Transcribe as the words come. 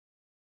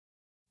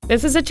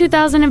This is a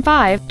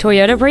 2005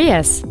 Toyota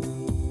Prius.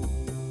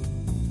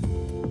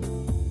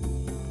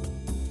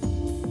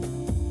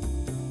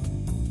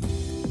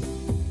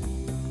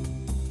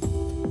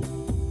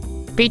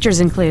 Features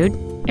include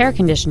air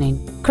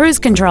conditioning, cruise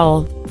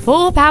control,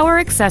 full power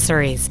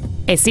accessories,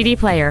 a CD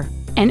player,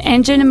 an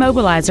engine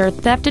immobilizer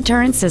theft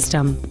deterrent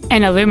system,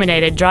 an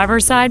illuminated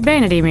driver's side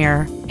vanity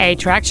mirror, a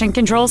traction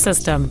control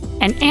system,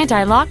 an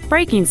anti-lock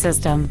braking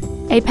system,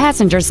 a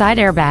passenger side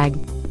airbag,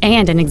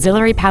 and an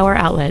auxiliary power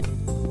outlet.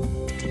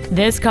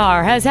 This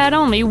car has had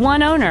only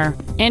one owner,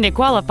 and it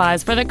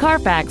qualifies for the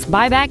Carfax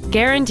buyback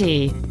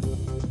guarantee.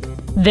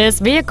 This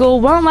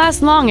vehicle won't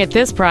last long at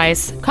this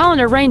price. Call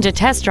and arrange a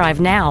test drive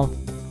now.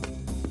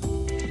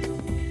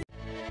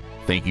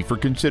 Thank you for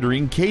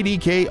considering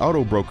KDK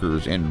Auto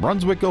Brokers in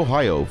Brunswick,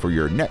 Ohio for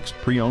your next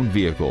pre-owned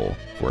vehicle.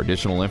 For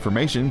additional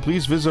information,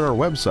 please visit our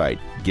website,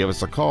 give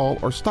us a call,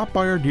 or stop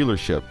by our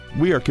dealership.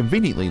 We are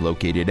conveniently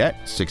located at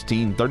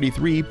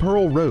 1633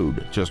 Pearl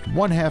Road, just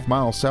 1/2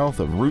 mile south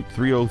of Route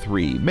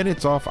 303,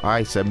 minutes off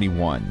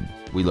I-71.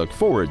 We look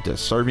forward to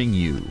serving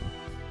you.